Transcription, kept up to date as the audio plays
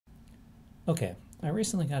Okay, I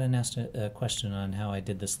recently got asked a question on how I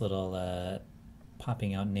did this little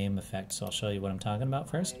popping out name effect, so I'll show you what I'm talking about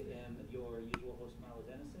first. I am your usual host, Milo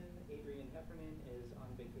Dennison. Adrian Heffernan is on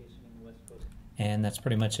vacation in the West Coast. And that's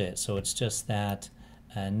pretty much it. So it's just that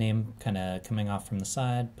name kind of coming off from the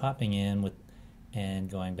side, popping in with, and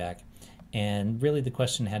going back. And really the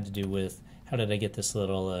question had to do with how did I get this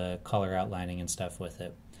little color outlining and stuff with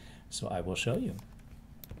it. So I will show you.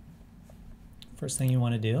 First thing you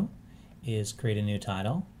want to do is create a new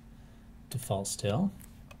title, default still,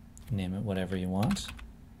 name it whatever you want.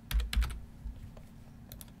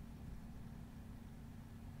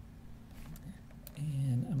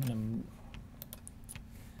 And I'm going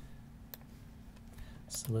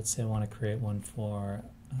to, so let's say I want to create one for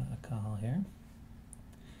Kahal here.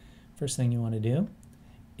 First thing you want to do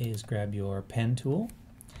is grab your pen tool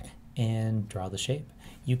and draw the shape.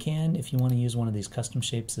 You can, if you want to use one of these custom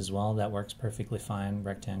shapes as well, that works perfectly fine,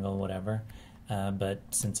 rectangle, whatever. But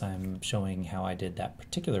since I'm showing how I did that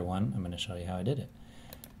particular one, I'm going to show you how I did it.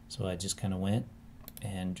 So I just kind of went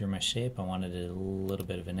and drew my shape. I wanted it a little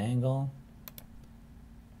bit of an angle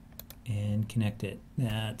and connect it.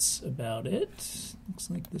 That's about it.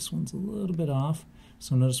 Looks like this one's a little bit off.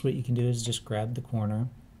 So notice what you can do is just grab the corner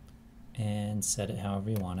and set it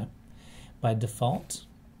however you want it. By default,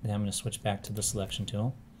 then I'm going to switch back to the selection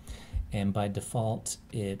tool, and by default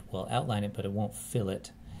it will outline it but it won't fill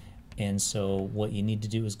it. And so what you need to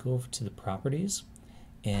do is go over to the properties,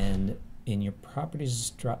 and in your properties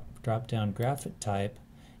drop down graphic type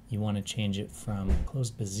you want to change it from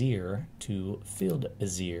closed bezier to filled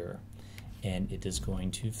bezier, and it is going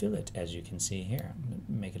to fill it, as you can see here. I'm going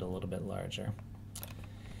to make it a little bit larger.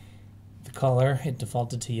 The color, it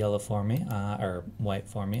defaulted to yellow for me, or white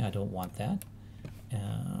for me. I don't want that.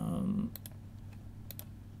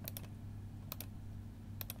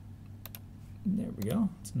 There we go.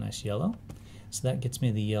 It's a nice yellow. So that gets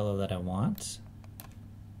me the yellow that I want.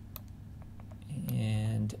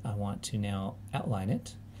 And I want to now outline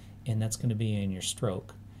it, and that's going to be in your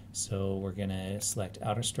stroke. So we're going to select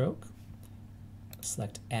outer stroke,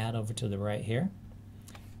 select add over to the right here,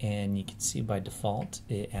 and you can see by default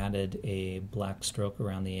it added a black stroke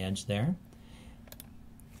around the edge there.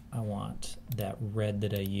 I want that red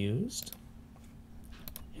that I used.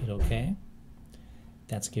 Hit OK.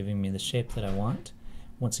 That's giving me the shape that I want.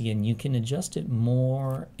 Once again, you can adjust it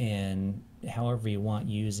more and however you want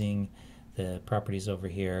using the properties over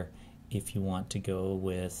here. If you want to go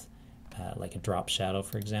with like a drop shadow,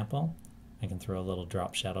 for example, I can throw a little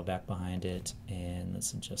drop shadow back behind it, and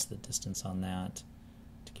let's adjust the distance on that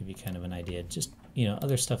to give you kind of an idea. Just, you know,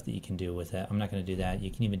 other stuff that you can do with it. I'm not going to do that.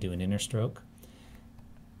 You can even do an inner stroke.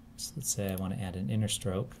 So let's say I want to add an inner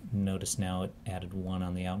stroke. Notice now it added one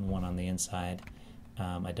on the out and one on the inside.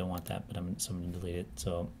 I don't want that, but I'm going to delete it.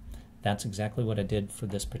 So that's exactly what I did for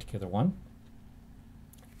this particular one.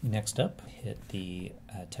 Next up, hit the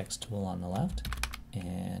text tool on the left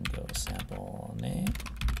and go to sample name,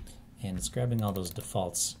 and it's grabbing all those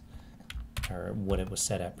defaults or what it was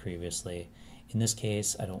set at previously. In this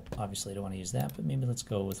case, obviously don't want to use that, but maybe let's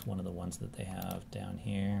go with one of the ones that they have down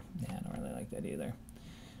here. Yeah, I don't really like that either.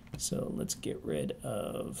 So let's get rid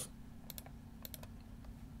of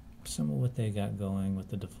some of what they got going with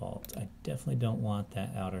the default. I definitely don't want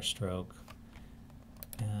that outer stroke.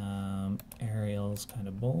 Arial's kind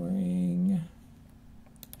of boring.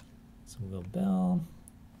 So we'll go Bell.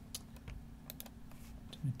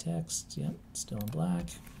 To my text, yep, still in black.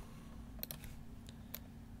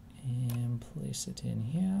 And place it in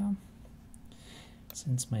here.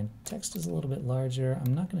 Since my text is a little bit larger,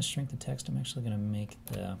 I'm not going to shrink the text. I'm actually going to make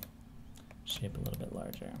the shape a little bit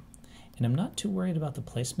larger. And I'm not too worried about the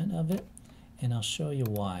placement of it, and I'll show you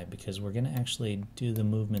why, because we're going to actually do the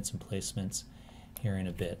movements and placements here in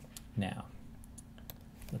a bit. Now,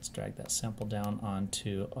 let's drag that sample down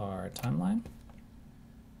onto our timeline.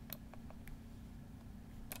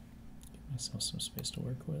 Give myself some space to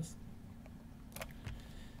work with.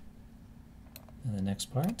 And the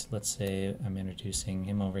next part, let's say I'm introducing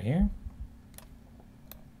him over here.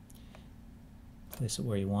 Place it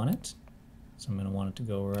where you want it. So I'm going to want it to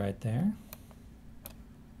go right there.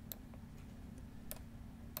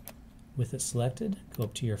 With it selected, go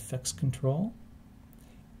up to your effects control,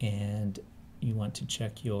 and you want to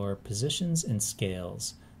check your positions and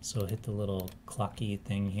scales. So hit the little clocky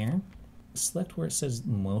thing here. Select where it says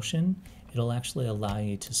motion. It'll actually allow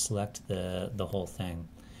you to select the whole thing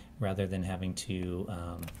rather than having to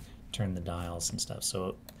turn the dials and stuff.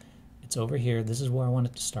 So it's over here. This is where I want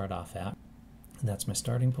it to start off at. And that's my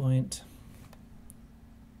starting point.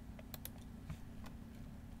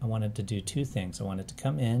 I wanted to do two things. I wanted to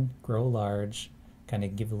come in, grow large, kind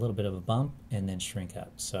of give a little bit of a bump and then shrink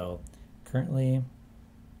up. So currently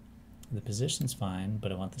the position's fine,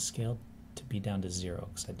 but I want the scale to be down to 0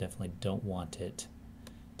 because I definitely don't want it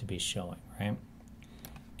to be showing, right?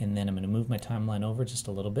 And then I'm going to move my timeline over just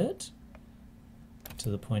a little bit to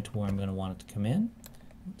the point where I'm going to want it to come in.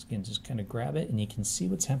 Once again, just kind of grab it, and you can see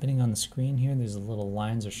what's happening on the screen here. There's the little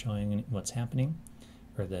lines are showing what's happening,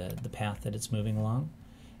 or the path that it's moving along.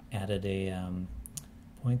 Added a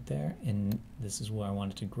point there, and this is where I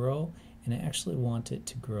want it to grow, and I actually want it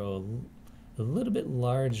to grow a little bit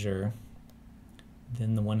larger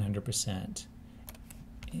than the 100%.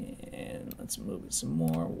 And let's move it some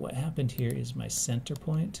more. What happened here is my center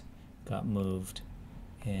point got moved,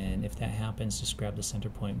 and if that happens, just grab the center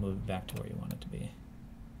point, move it back to where you want it to be.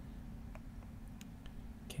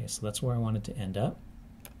 Okay, so that's where I want it to end up.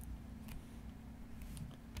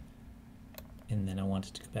 And then I want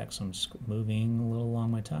it to go back, so I'm just moving a little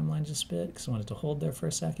along my timeline just a bit because I want it to hold there for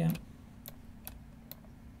a second.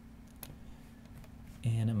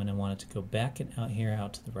 And I'm going to want it to go back and out here,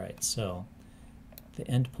 out to the right. So the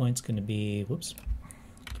end point's going to be, whoops,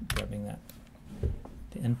 keep grabbing that.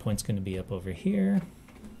 The end point's going to be up over here.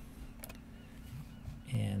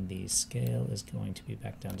 And the scale is going to be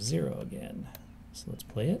back down to 0 again. So let's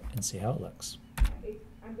play it and see how it looks.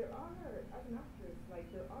 And there are other actors,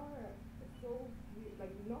 like there are so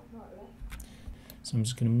like not left. So I'm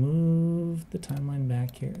just going to move the timeline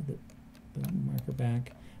back here, the marker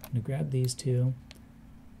back. I'm going to grab these two,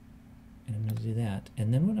 and I'm going to do that.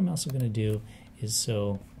 And then what I'm also going to do is,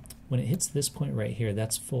 so when it hits this point right here,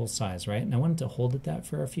 that's full size, right? And I want it to hold at that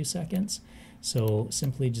for a few seconds. So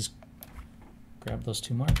simply just grab those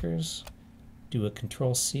two markers, do a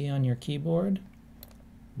Control-C on your keyboard,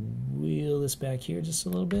 wheel this back here just a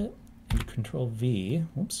little bit, and Control-V.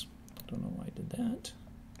 Whoops, I don't know why I did that.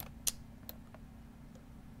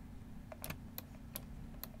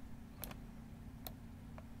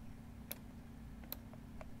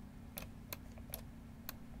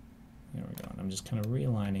 There we go. And I'm just kind of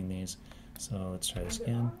realigning these. So let's try this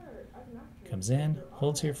again. Comes in,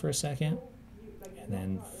 holds here for a second, and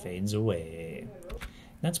then fades away.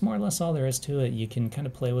 That's more or less all there is to it. You can kind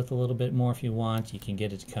of play with a little bit more if you want. You can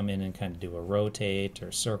get it to come in and kind of do a rotate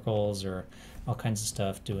or circles or all kinds of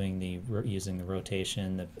stuff, using the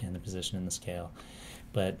rotation and the position and the scale.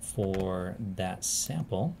 But for that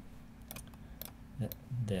sample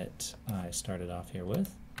that I started off here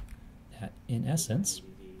with, that in essence,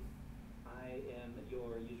 I am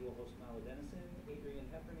your usual host, Milo Dennison. Adrian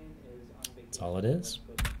Heffernan is on vacation. that's all it is.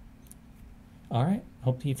 All right,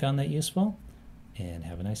 hope you found that useful, and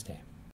have a nice day.